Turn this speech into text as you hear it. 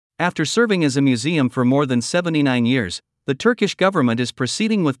After serving as a museum for more than 79 years, the Turkish government is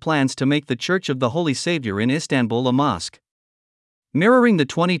proceeding with plans to make the Church of the Holy Savior in Istanbul a mosque. Mirroring the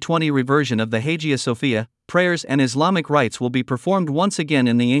 2020 reversion of the Hagia Sophia, prayers and Islamic rites will be performed once again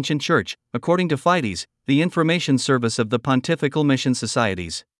in the ancient church, according to FIDES, the information service of the Pontifical Mission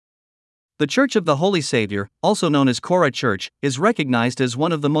Societies. The Church of the Holy Savior, also known as Chora Church, is recognized as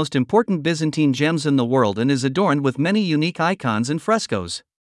one of the most important Byzantine gems in the world and is adorned with many unique icons and frescoes.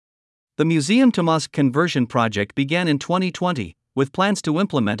 The Museum to Mosque conversion project began in 2020, with plans to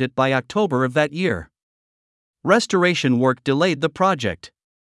implement it by October of that year. Restoration work delayed the project.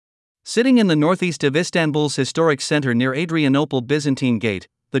 Sitting in the northeast of Istanbul's historic center near Adrianople Byzantine Gate,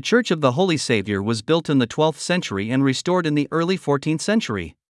 the Church of the Holy Savior was built in the 12th century and restored in the early 14th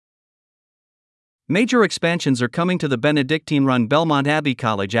century. Major expansions are coming to the Benedictine-run Belmont Abbey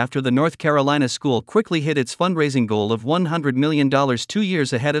College after the North Carolina school quickly hit its fundraising goal of $100 million 2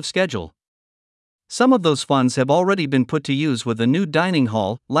 years ahead of schedule. Some of those funds have already been put to use with a new dining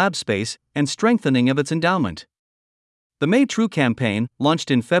hall, lab space, and strengthening of its endowment. The May True campaign,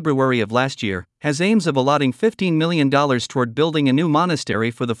 launched in February of last year, has aims of allotting $15 million toward building a new monastery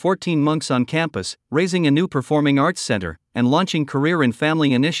for the 14 monks on campus, raising a new performing arts center, and launching career and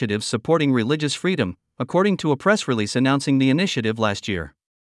family initiatives supporting religious freedom, according to a press release announcing the initiative last year.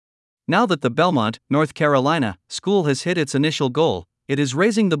 Now that the Belmont, North Carolina, school has hit its initial goal, it is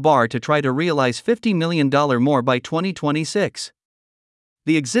raising the bar to try to realize $50 million more by 2026.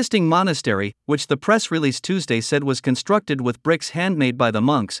 The existing monastery, which the press release Tuesday said was constructed with bricks handmade by the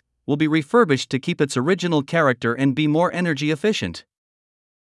monks, will be refurbished to keep its original character and be more energy efficient.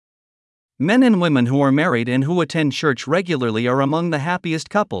 Men and women who are married and who attend church regularly are among the happiest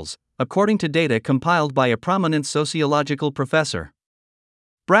couples, according to data compiled by a prominent sociological professor.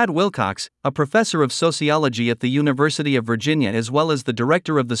 Brad Wilcox, a professor of sociology at the University of Virginia as well as the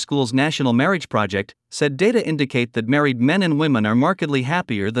director of the school's National Marriage Project, said data indicate that married men and women are markedly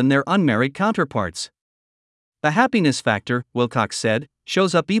happier than their unmarried counterparts. The happiness factor, Wilcox said,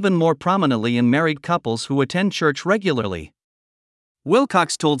 shows up even more prominently in married couples who attend church regularly.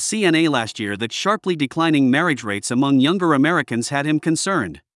 Wilcox told CNA last year that sharply declining marriage rates among younger Americans had him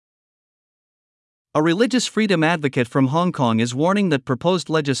concerned. A religious freedom advocate from Hong Kong is warning that proposed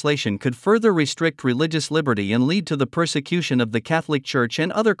legislation could further restrict religious liberty and lead to the persecution of the Catholic Church and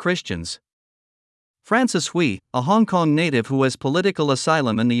other Christians. Francis Hui, a Hong Kong native who has political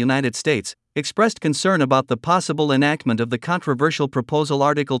asylum in the United States, expressed concern about the possible enactment of the controversial proposal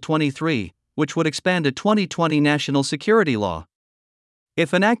Article 23, which would expand a 2020 national security law.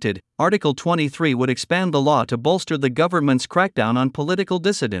 If enacted, Article 23 would expand the law to bolster the government's crackdown on political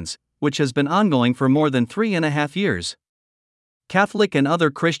dissidents, which has been ongoing for more than 3.5 years. Catholic and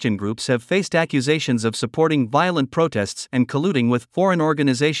other Christian groups have faced accusations of supporting violent protests and colluding with foreign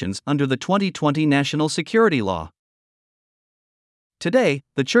organizations under the 2020 national security law. Today,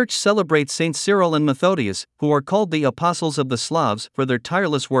 the Church celebrates Saints Cyril and Methodius, who are called the Apostles of the Slavs, for their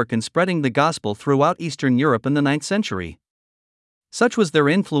tireless work in spreading the gospel throughout Eastern Europe in the 9th century. Such was their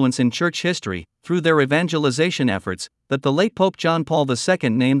influence in church history, through their evangelization efforts, that the late Pope John Paul II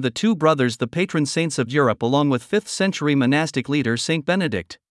named the two brothers the patron saints of Europe along with 5th-century monastic leader Saint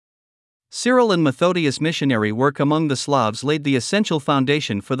Benedict. Cyril and Methodius' missionary work among the Slavs laid the essential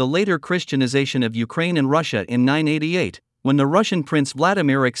foundation for the later Christianization of Ukraine and Russia in 988, when the Russian Prince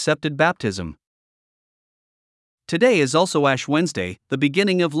Vladimir accepted baptism. Today is also Ash Wednesday, the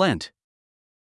beginning of Lent.